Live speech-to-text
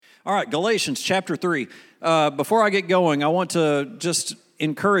All right, Galatians chapter 3. Before I get going, I want to just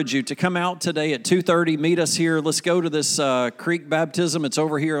encourage you to come out today at 2:30. Meet us here. Let's go to this creek baptism. It's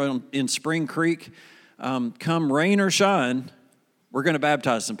over here in Spring Creek. Come rain or shine, we're going to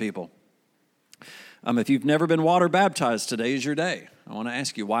baptize some people. If you've never been water baptized, today is your day. I want to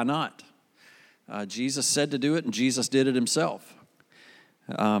ask you, why not? Jesus said to do it, and Jesus did it himself.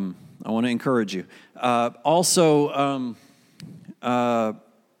 I want to encourage you.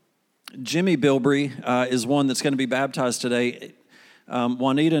 Jimmy Bilbrey is one that's going to be baptized today.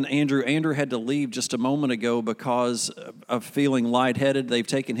 Juanita and Andrew had to leave just a moment ago because of feeling lightheaded. They've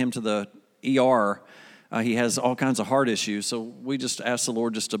taken him to the ER. He has all kinds of heart issues, so we just ask the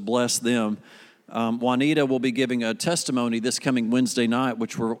Lord just to bless them. Juanita will be giving a testimony this coming Wednesday night,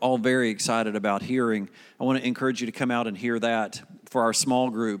 which we're all very excited about hearing. I want to encourage you to come out and hear that for our small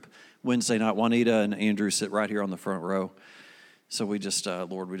group Wednesday night. Juanita and Andrew sit right here on the front row. So we just,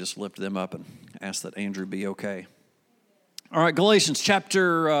 Lord, we just lift them up and ask that Andrew be okay. All right, Galatians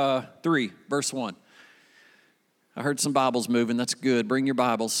chapter 3, verse 1. I heard some Bibles moving. That's good. Bring your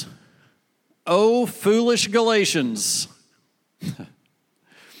Bibles. Oh, foolish Galatians.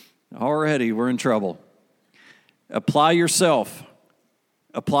 Already, we're in trouble. Apply yourself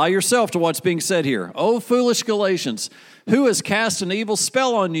to what's being said here. Oh, foolish Galatians, who has cast an evil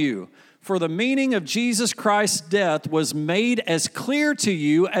spell on you? For the meaning of Jesus Christ's death was made as clear to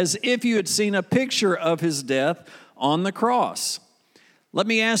you as if you had seen a picture of his death on the cross. Let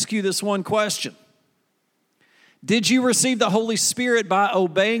me ask you this one question. Did you receive the Holy Spirit by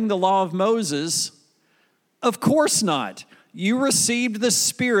obeying the law of Moses? Of course not. You received the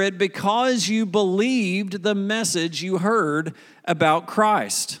Spirit because you believed the message you heard about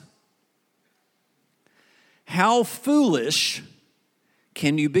Christ. How foolish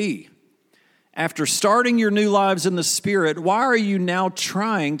can you be? After starting your new lives in the Spirit, why are you now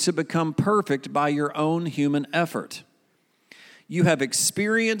trying to become perfect by your own human effort? Have you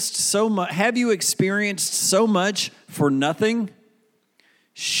experienced so much for nothing?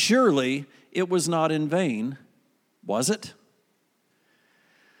 Surely it was not in vain, was it?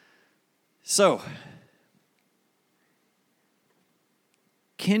 So,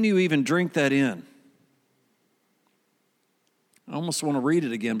 can you even drink that in? I almost want to read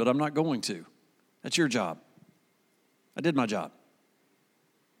it again, but I'm not going to. That's your job. I did my job.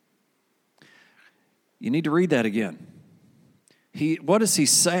 You need to read that again. What is he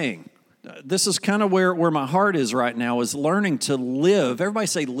saying? This is kind of where my heart is right now, is learning to live. Everybody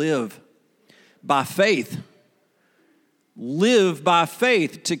say live by faith. Live by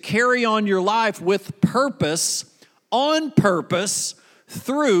faith, to carry on your life with purpose, on purpose,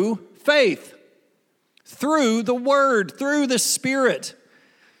 through faith, through the Word, through the Spirit.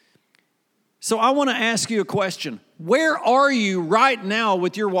 So I want to ask you a question. Where are you right now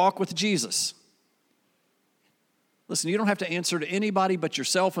with your walk with Jesus? Listen, you don't have to answer to anybody but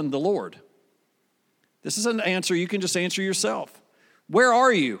yourself and the Lord. This is an answer you can just answer yourself. Where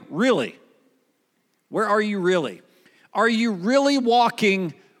are you really? Where are you really? Are you really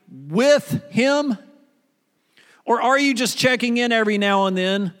walking with Him? Or are you just checking in every now and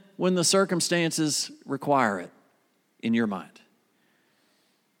then when the circumstances require it in your mind?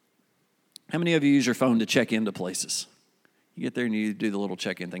 How many of you use your phone to check into places? You get there and you do the little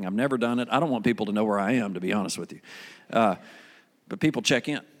check-in thing. I've never done it. I don't want people to know where I am, to be honest with you. But people check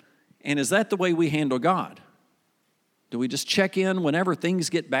in. And is that the way we handle God? Do we just check in whenever things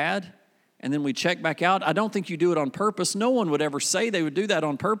get bad and then we check back out? I don't think you do it on purpose. No one would ever say they would do that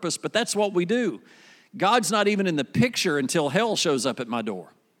on purpose, but that's what we do. God's not even in the picture until hell shows up at my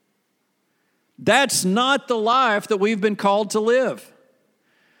door. That's not the life that we've been called to live.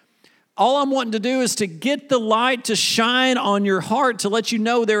 All I'm wanting to do is to get the light to shine on your heart, to let you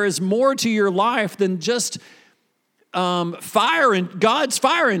know there is more to your life than just God's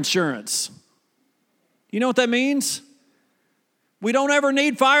fire insurance. You know what that means? We don't ever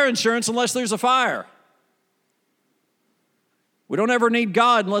need fire insurance unless there's a fire. We don't ever need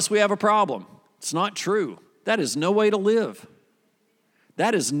God unless we have a problem. It's not true. That is no way to live.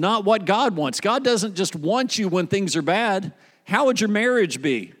 That is not what God wants. God doesn't just want you when things are bad. How would your marriage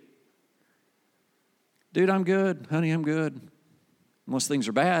be? Dude, I'm good. Honey, I'm good. Unless things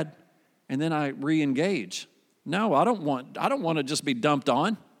are bad. And then I re-engage. No, I don't want to just be dumped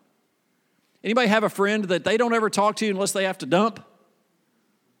on. Anybody have a friend that they don't ever talk to you unless they have to dump?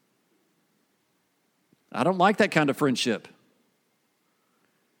 I don't like that kind of friendship.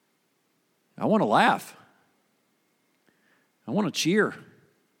 I want to laugh. I want to cheer.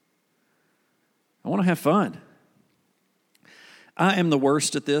 I want to have fun. I am the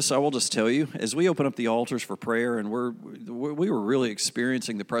worst at this, I will just tell you. As we open up the altars for prayer, and we were really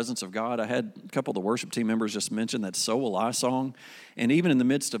experiencing the presence of God. I had a couple of the worship team members just mention that "So Will I" song. And even in the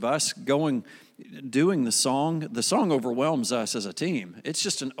midst of us doing the song overwhelms us as a team. It's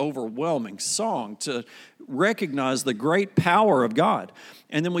just an overwhelming song to recognize the great power of God.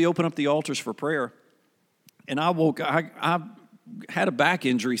 And then we open up the altars for prayer. And I had a back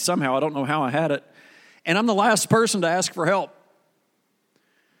injury somehow. I don't know how I had it. And I'm the last person to ask for help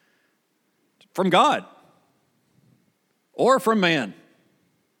from God or from man.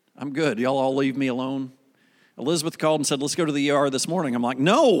 I'm good. Y'all all leave me alone. Elizabeth called and said, let's go to the ER this morning. I'm like,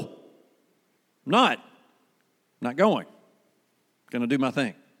 no, I'm not going. I'm going to do my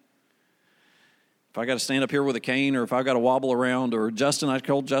thing. If I got to stand up here with a cane or if I got to wobble around, or Justin, I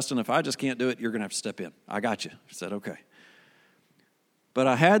told Justin, if I just can't do it, you're going to have to step in. I got you. He said, okay. But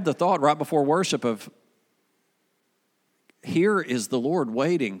I had the thought right before worship of, here is the Lord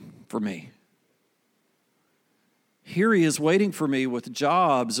waiting for me. Here he is waiting for me with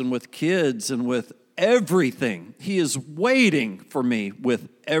jobs and with kids and with everything. He is waiting for me with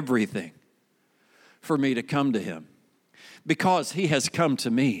everything for me to come to him, because he has come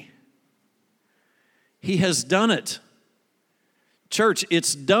to me. He has done it. Church,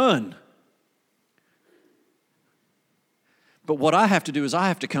 it's done. But what I have to do is I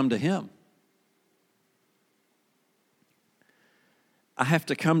have to come to him. I have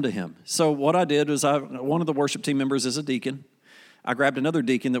to come to him. So what I did was one of the worship team members is a deacon. I grabbed another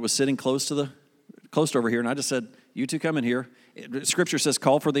deacon that was sitting close to over here, and I just said, you two come in here. Scripture says,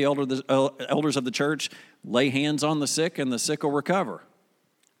 call for the elders of the church, lay hands on the sick, and the sick will recover.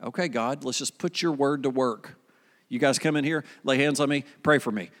 Okay, God, let's just put your word to work. You guys come in here, lay hands on me, pray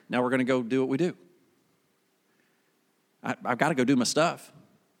for me. Now we're going to go do what we do. I've got to go do my stuff.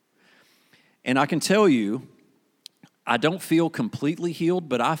 And I can tell you, I don't feel completely healed,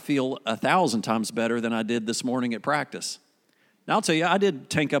 but I feel 1,000 times better than I did this morning at practice. Now, I'll tell you, I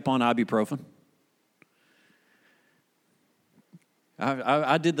did tank up on ibuprofen.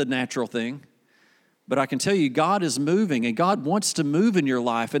 I did the natural thing. But I can tell you, God is moving, and God wants to move in your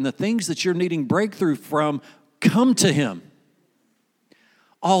life. And the things that you're needing breakthrough from, come to him.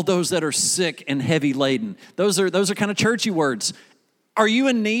 All those that are sick and heavy laden. Those are kind of churchy words. Are you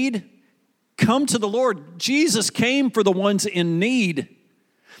in need? Come to the Lord. Jesus came for the ones in need.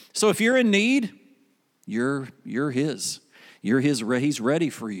 So if you're in need, you're his. He's ready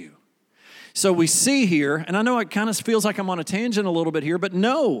for you. So we see here, and I know it kind of feels like I'm on a tangent a little bit here, but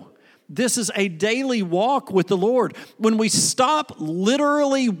no, this is a daily walk with the Lord. When we stop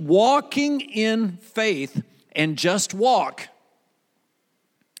literally walking in faith and just walk,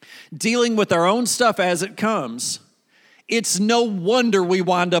 dealing with our own stuff as it comes, it's no wonder we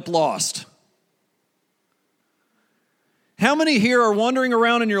wind up lost. How many here are wandering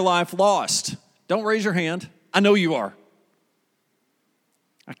around in your life lost? Don't raise your hand. I know you are.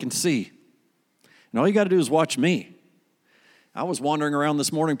 I can see. And all you got to do is watch me. I was wandering around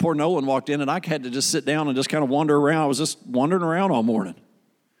this morning. Poor Nolan walked in, and I had to just sit down and just kind of wander around. I was just wandering around all morning.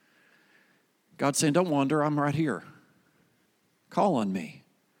 God's saying, don't wander. I'm right here. Call on me.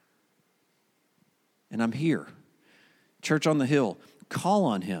 And I'm here. Church on the Hill, call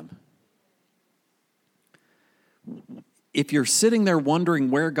on him. If you're sitting there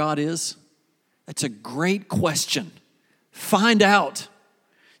wondering where God is, that's a great question. Find out.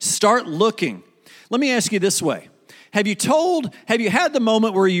 Start looking. Let me ask you this way. Have you had the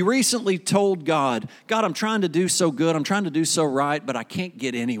moment where you recently told God, I'm trying to do so good, I'm trying to do so right, but I can't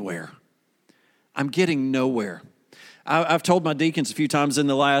get anywhere. I'm getting nowhere. I've told my deacons a few times in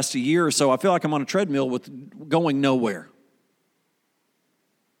the last year or so, I feel like I'm on a treadmill with going nowhere.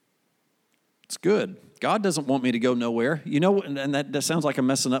 It's good. God doesn't want me to go nowhere. You know, and that sounds like I'm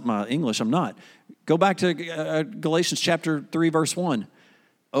messing up my English. I'm not. Go back to Galatians chapter 3, verse 1.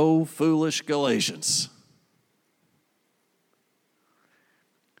 Oh, foolish Galatians.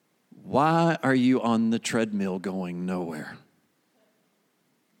 Why are you on the treadmill going nowhere?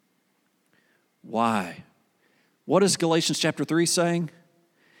 Why? What is Galatians chapter 3 saying?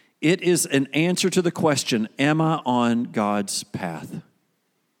 It is an answer to the question, am I on God's path?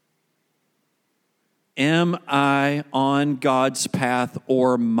 Am I on God's path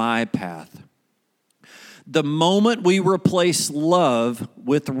or my path? The moment we replace love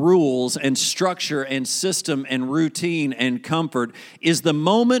with rules and structure and system and routine and comfort is the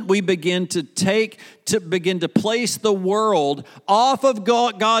moment we begin to place the world off of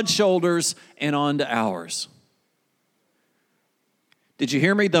God's shoulders and onto ours. Did you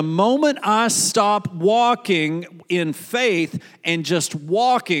hear me? The moment I stop walking in faith and just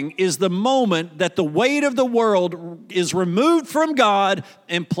walking is the moment that the weight of the world is removed from God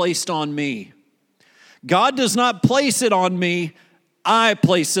and placed on me. God does not place it on me, I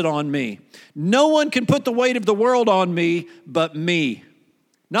place it on me. No one can put the weight of the world on me but me.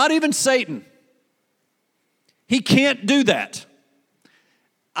 Not even Satan. He can't do that.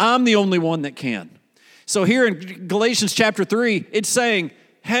 I'm the only one that can. So here in Galatians chapter 3, it's saying,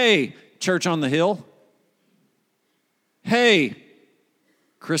 hey, church on the hill. Hey,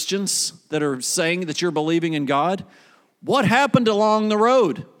 Christians that are saying that you're believing in God. What happened along the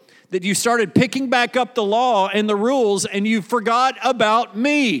road? That you started picking back up the law and the rules and you forgot about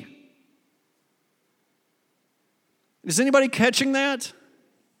me. Is anybody catching that?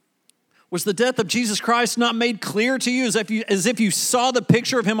 Was the death of Jesus Christ not made clear to you as if you saw the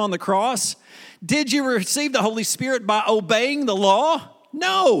picture of him on the cross? Did you receive the Holy Spirit by obeying the law?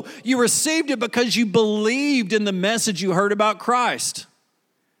 No, you received it because you believed in the message you heard about Christ.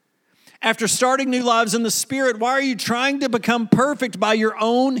 After starting new lives in the Spirit, why are you trying to become perfect by your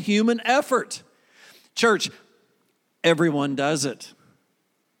own human effort? Church, everyone does it.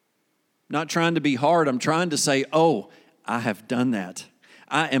 I'm not trying to be hard. I'm trying to say, oh, I have done that.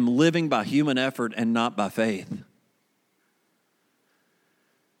 I am living by human effort and not by faith.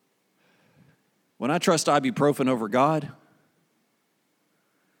 When I trust ibuprofen over God,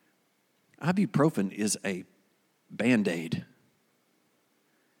 ibuprofen is a Band-Aid.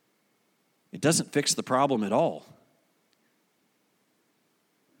 It doesn't fix the problem at all.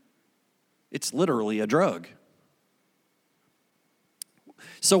 It's literally a drug.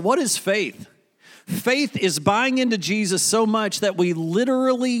 So what is faith? Faith is buying into Jesus so much that we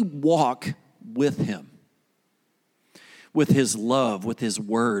literally walk with him. With his love, with his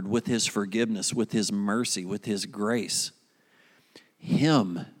word, with his forgiveness, with his mercy, with his grace.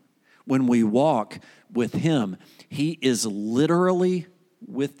 Him, when we walk with him, he is literally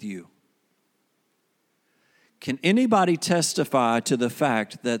with you. Can anybody testify to the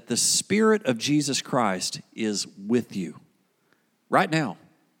fact that the Spirit of Jesus Christ is with you right now?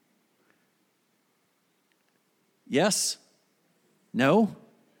 Yes? No?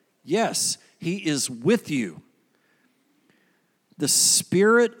 Yes, he is with you. The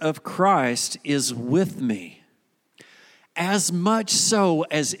Spirit of Christ is with me, as much so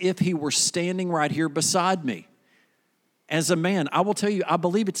as if he were standing right here beside me. As a man, I will tell you, I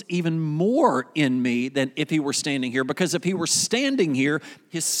believe it's even more in me than if he were standing here, because if he were standing here,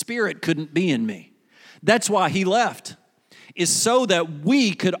 his Spirit couldn't be in me. That's why he left, is so that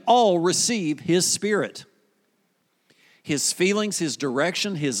we could all receive his Spirit. His feelings, his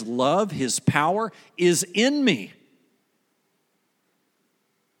direction, his love, his power is in me.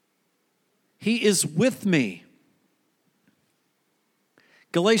 He is with me.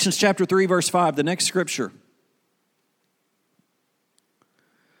 Galatians chapter 3, verse 5, the next scripture.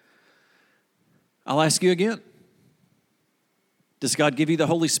 I'll ask you again. Does God give you the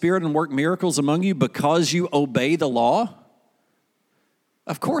Holy Spirit and work miracles among you because you obey the law?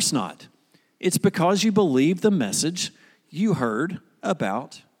 Of course not. It's because you believe the message you heard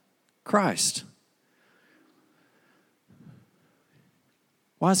about Christ.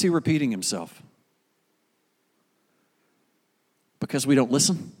 Why is he repeating himself? Because we don't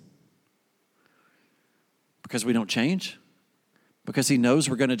listen? Because we don't change? Because he knows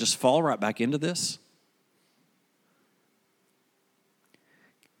we're going to just fall right back into this?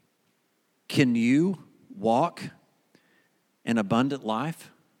 Can you walk an abundant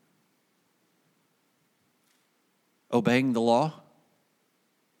life? Obeying the law?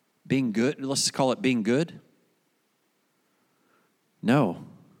 Being good? Let's call it being good? No.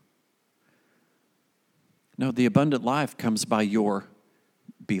 No, the abundant life comes by your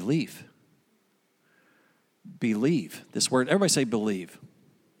belief. Believe. This word, everybody say believe.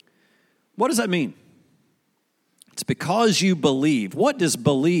 What does that mean? It's because you believe. What does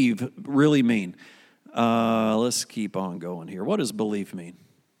believe really mean? Let's keep on going here. What does believe mean?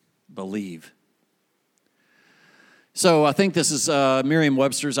 Believe. So I think this is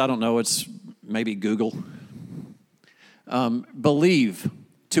Merriam-Webster's. I don't know. It's maybe Google. Believe.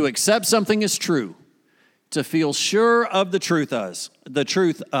 To accept something as true. To feel sure of the truth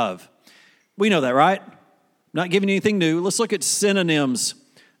of. We know that, right? Not giving you anything new. Let's look at synonyms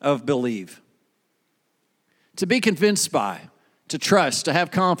of believe. To be convinced by, to trust, to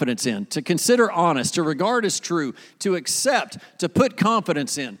have confidence in, to consider honest, to regard as true, to accept, to put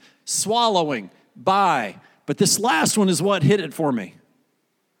confidence in, swallowing, by. But this last one is what hit it for me.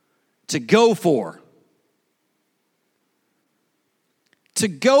 To go for. To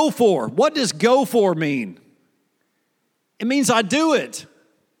go for. What does go for mean? It means I do it.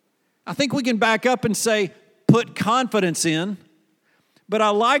 I think we can back up and say, put confidence in. But I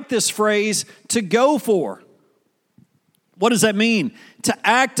like this phrase, to go for. What does that mean? To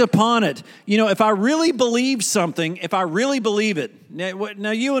act upon it. You know, if I really believe something, if I really believe it.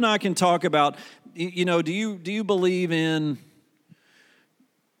 Now you and I can talk about, you know, do you believe in,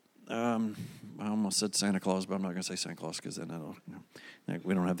 I almost said Santa Claus, but I'm not going to say Santa Claus because then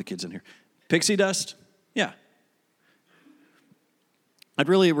we don't have the kids in here. Pixie dust? Yeah. I'd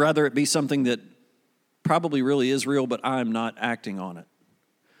really rather it be something that probably really is real, but I'm not acting on it.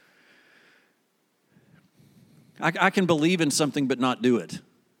 I can believe in something but not do it.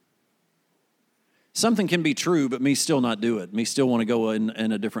 Something can be true, but me still not do it. Me still want to go in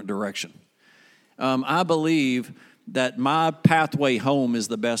a different direction. I believe that my pathway home is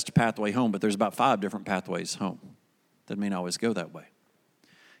the best pathway home, but there's about 5 different pathways home. Doesn't mean I always go that way.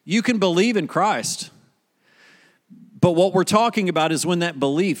 You can believe in Christ, but what we're talking about is when that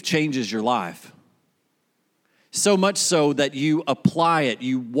belief changes your life. So much so that you apply it,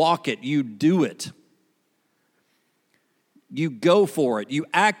 you walk it, you do it. You go for it, you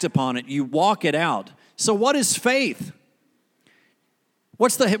act upon it, you walk it out. So what is faith?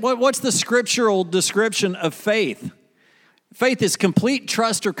 What's the scriptural description of faith? Faith is complete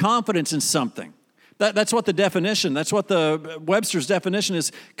trust or confidence in something. That's what the definition, that's what the Webster's definition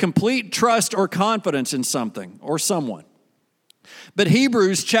is, complete trust or confidence in something or someone. But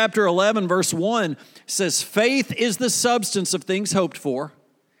Hebrews chapter 11 verse 1 says, faith is the substance of things hoped for.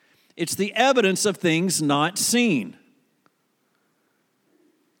 It's the evidence of things not seen.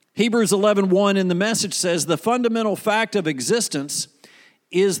 Hebrews 11:1 in the Message says, the fundamental fact of existence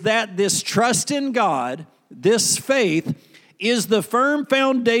is that this trust in God, this faith, is the firm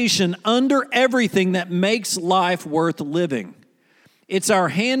foundation under everything that makes life worth living. It's our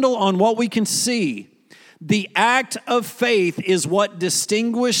handle on what we can see. The act of faith is what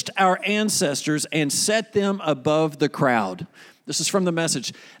distinguished our ancestors and set them above the crowd. This is from the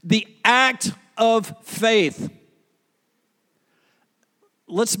Message. The act of faith.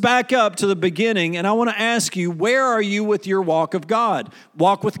 Let's back up to the beginning, and I want to ask you, where are you with your walk of God?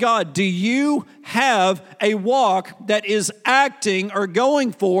 Walk with God. Do you have a walk that is acting or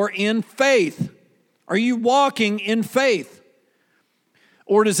going for in faith? Are you walking in faith?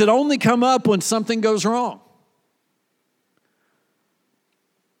 Or does it only come up when something goes wrong?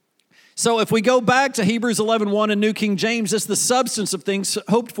 So if we go back to Hebrews 11:1 in New King James, it's the substance of things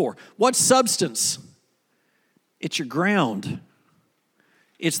hoped for. What substance? It's your ground.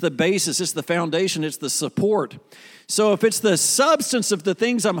 It's the basis, it's the foundation, it's the support. So if it's the substance of the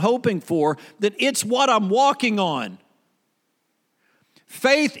things I'm hoping for, then it's what I'm walking on.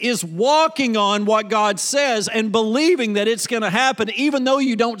 Faith is walking on what God says and believing that it's going to happen even though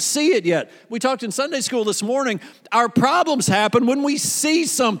you don't see it yet. We talked in Sunday school this morning, our problems happen when we see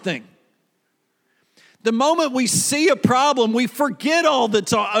something. The moment we see a problem, we forget all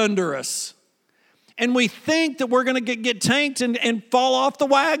that's under us. And we think that we're going to get tanked and fall off the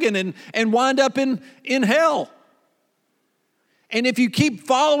wagon and wind up in hell. And if you keep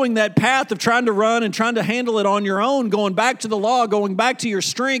following that path of trying to run and trying to handle it on your own, going back to the law, going back to your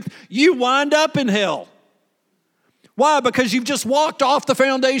strength, you wind up in hell. Why? Because you've just walked off the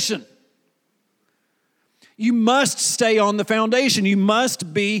foundation. You must stay on the foundation. You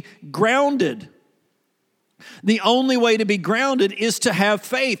must be grounded. The only way to be grounded is to have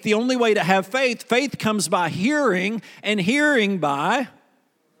faith. The only way to have faith, faith comes by hearing, and hearing by.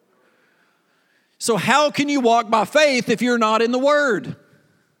 So how can you walk by faith if you're not in the Word?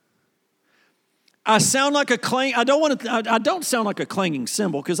 I sound like I don't sound like a clanging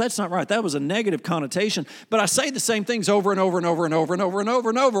cymbal, because that's not right. That was a negative connotation. But I say the same things over and over and over and over and over and over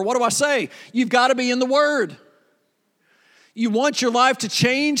and over. What do I say? You've got to be in the Word. You want your life to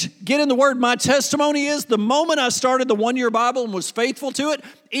change? Get in the Word. My testimony is the moment I started the 1-year Bible and was faithful to it,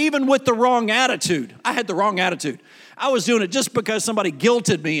 even with the wrong attitude. I had the wrong attitude. I was doing it just because somebody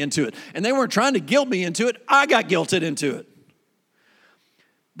guilted me into it. And they weren't trying to guilt me into it. I got guilted into it.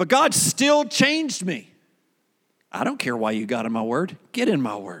 But God still changed me. I don't care why you got in my Word. Get in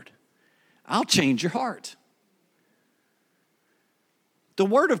my Word. I'll change your heart. The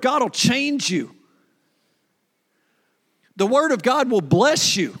Word of God will change you. The Word of God will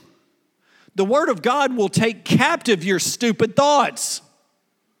bless you. The Word of God will take captive your stupid thoughts.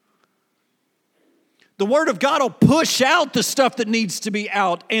 The Word of God will push out the stuff that needs to be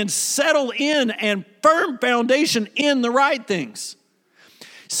out and settle in and firm foundation in the right things.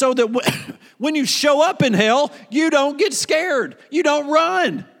 So that when you show up in hell, you don't get scared. You don't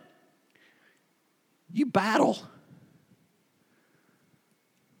run. You battle.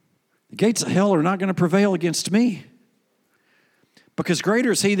 The gates of hell are not going to prevail against me. Because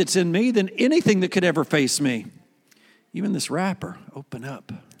greater is he that's in me than anything that could ever face me. Even this wrapper, open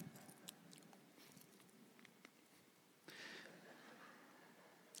up.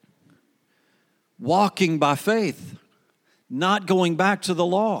 Walking by faith, not going back to the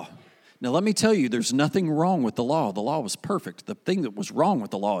law. Now let me tell you, there's nothing wrong with the law. The law was perfect. The thing that was wrong with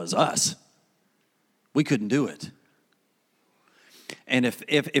the law is us. We couldn't do it. And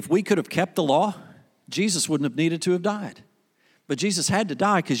if we could have kept the law, Jesus wouldn't have needed to have died. But Jesus had to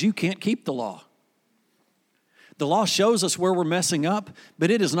die because you can't keep the law. The law shows us where we're messing up, but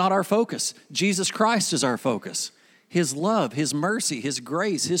it is not our focus. Jesus Christ is our focus. His love, His mercy, His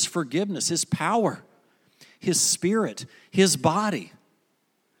grace, His forgiveness, His power, His Spirit, His body.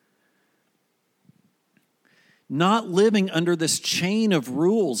 Not living under this chain of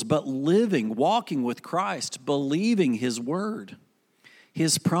rules, but living, walking with Christ, believing His word,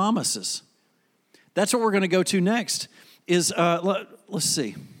 His promises. That's what we're going to go to next. Let's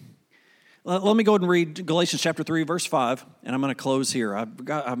see. Let me go ahead and read Galatians chapter 3, verse 5, and I'm going to close here.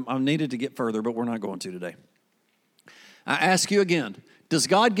 I'm needed to get further, but we're not going to today. I ask you again, does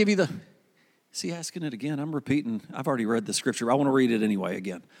God give you the... Is he asking it again? I'm repeating. I've already read the scripture. I want to read it anyway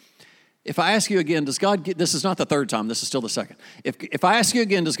again. If I ask you again, does God... This is not the third time. This is still the second. If I ask you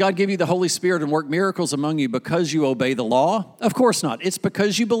again, does God give you the Holy Spirit and work miracles among you because you obey the law? Of course not. It's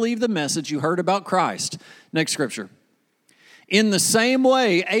because you believe the message you heard about Christ. Next scripture. In the same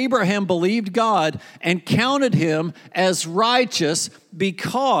way, Abraham believed God and counted him as righteous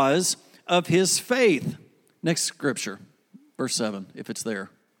because of his faith. Next scripture, verse 7, if it's there.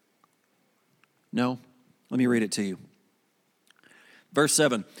 No? Let me read it to you. Verse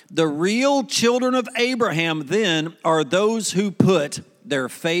 7, the real children of Abraham then are those who put their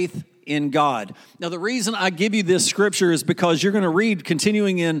faith in God. Now, the reason I give you this scripture is because you're going to read,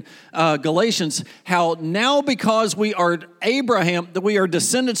 continuing in Galatians, how now because we are Abraham, that we are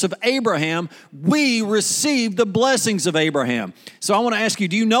descendants of Abraham, we receive the blessings of Abraham. So I want to ask you,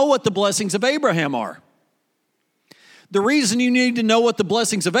 do you know what the blessings of Abraham are? The reason you need to know what the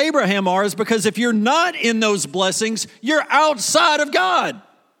blessings of Abraham are is because if you're not in those blessings, you're outside of God.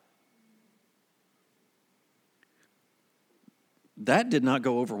 That did not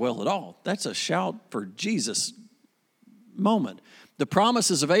go over well at all. That's a shout for Jesus moment. The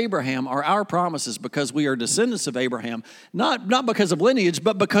promises of Abraham are our promises because we are descendants of Abraham, not because of lineage,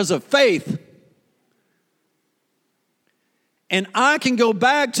 but because of faith. And I can go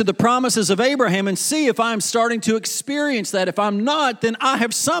back to the promises of Abraham and see if I'm starting to experience that. If I'm not, then I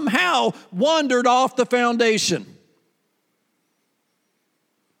have somehow wandered off the foundation.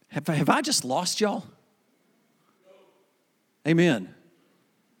 Have I just lost y'all? Amen.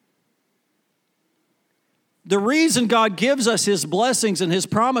 The reason God gives us His blessings and His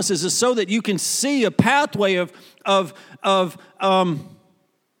promises is so that you can see a pathway of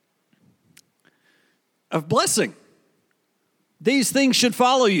blessing. These things should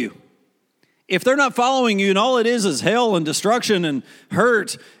follow you. If they're not following you and all it is hell and destruction and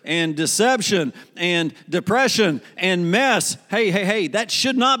hurt and deception and depression and mess, hey, that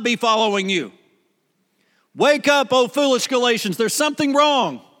should not be following you. Wake up, oh foolish Galatians. There's something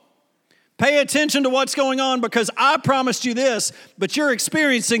wrong. Pay attention to what's going on because I promised you this, but you're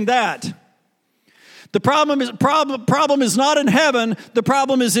experiencing that. The problem is not in heaven. The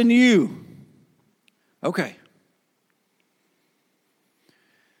problem is in you. Okay.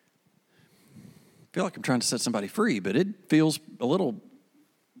 I feel like I'm trying to set somebody free, but it feels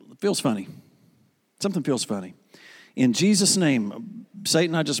funny. Something feels funny. In Jesus' name,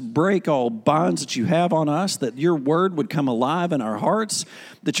 Satan, I just break all bonds that you have on us, that your word would come alive in our hearts,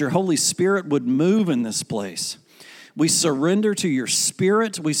 that your Holy Spirit would move in this place. We surrender to your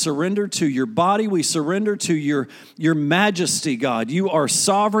spirit. We surrender to your body. We surrender to your majesty, God. You are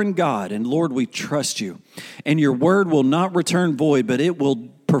sovereign God, and Lord, we trust you. And your word will not return void, but it will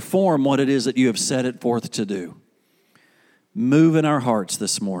perform what it is that you have set it forth to do. Move in our hearts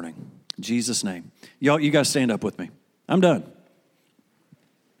this morning. In Jesus' name. Y'all, you guys stand up with me. I'm done.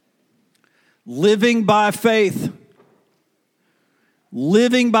 Living by faith.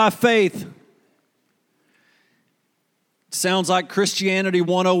 Living by faith. Sounds like Christianity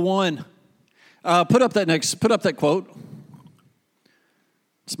 101. Put up that quote.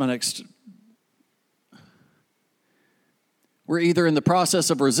 It's my next. We're either in the process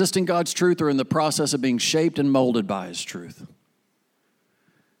of resisting God's truth or in the process of being shaped and molded by His truth.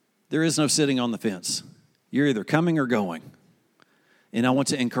 There is no sitting on the fence. You're either coming or going. And I want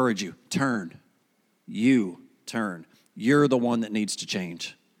to encourage you, turn. You turn. You're the one that needs to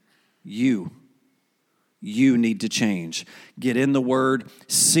change. You need to change. Get in the Word,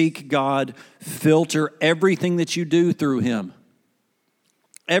 seek God, filter everything that you do through Him.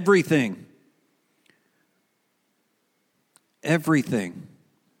 everything. Everything.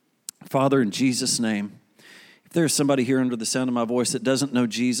 Father, in Jesus' name, if there's somebody here under the sound of my voice that doesn't know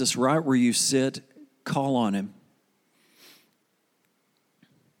Jesus, right where you sit, call on him.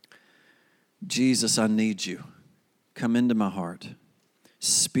 Jesus, I need you. Come into my heart.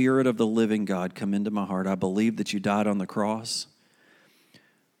 Spirit of the living God, come into my heart. I believe that you died on the cross.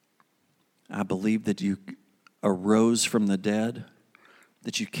 I believe that you arose from the dead,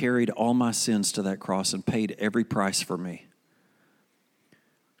 that you carried all my sins to that cross and paid every price for me.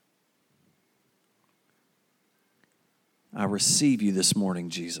 I receive you this morning,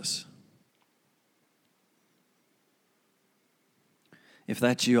 Jesus. If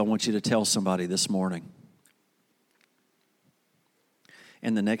that's you, I want you to tell somebody this morning.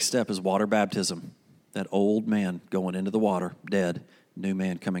 And the next step is water baptism. That old man going into the water, dead, new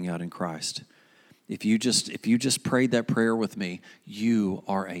man coming out in Christ. If you just prayed that prayer with me, you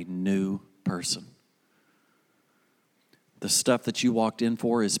are a new person. The stuff that you walked in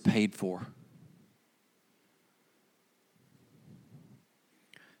for is paid for.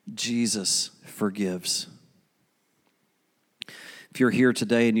 Jesus forgives. If you're here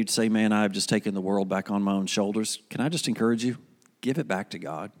today and you'd say, man, I've just taken the world back on my own shoulders, can I just encourage you? Give it back to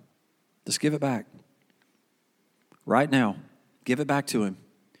God. Just give it back. Right now, give it back to him.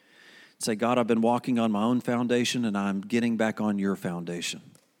 Say, God, I've been walking on my own foundation and I'm getting back on your foundation.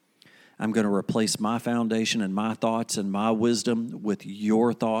 I'm going to replace my foundation and my thoughts and my wisdom with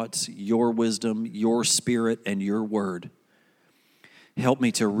your thoughts, your wisdom, your spirit, and your word. Help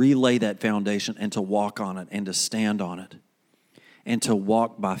me to relay that foundation and to walk on it and to stand on it and to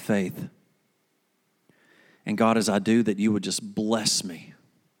walk by faith. And God, as I do, that you would just bless me.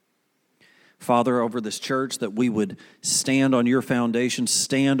 Father, over this church, that we would stand on your foundation,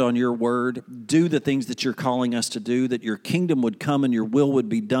 stand on your word, do the things that you're calling us to do, that your kingdom would come and your will would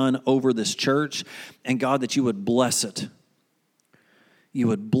be done over this church. And God, that you would bless it. You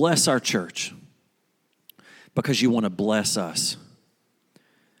would bless our church because you want to bless us.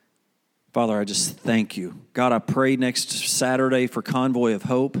 Father, I just thank you. God, I pray next Saturday for Convoy of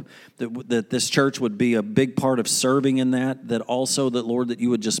Hope, that this church would be a big part of serving in that also, that, Lord, that you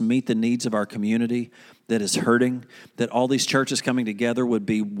would just meet the needs of our community that is hurting, that all these churches coming together would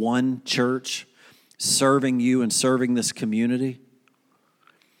be one church serving you and serving this community.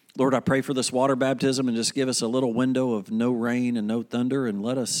 Lord, I pray for this water baptism and just give us a little window of no rain and no thunder, and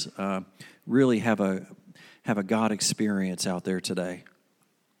let us really have a God experience out there today.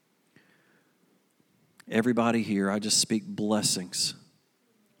 Everybody here, I just speak blessings.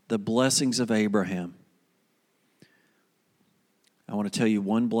 The blessings of Abraham. I want to tell you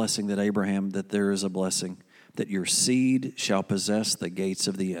one blessing that there is a blessing, that your seed shall possess the gates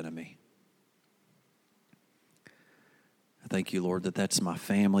of the enemy. I thank you, Lord, that that's my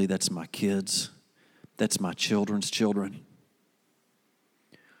family, that's my kids, that's my children's children.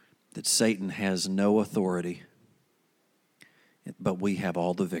 That Satan has no authority, but we have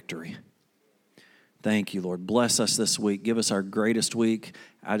all the victory. Thank you, Lord. Bless us this week. Give us our greatest week.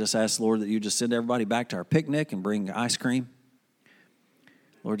 I just ask, Lord, that you just send everybody back to our picnic and bring ice cream.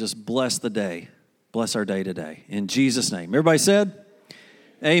 Lord, just bless the day. Bless our day today. In Jesus' name. Everybody said?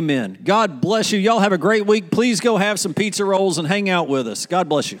 Amen. God bless you. Y'all have a great week. Please go have some pizza rolls and hang out with us. God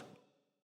bless you.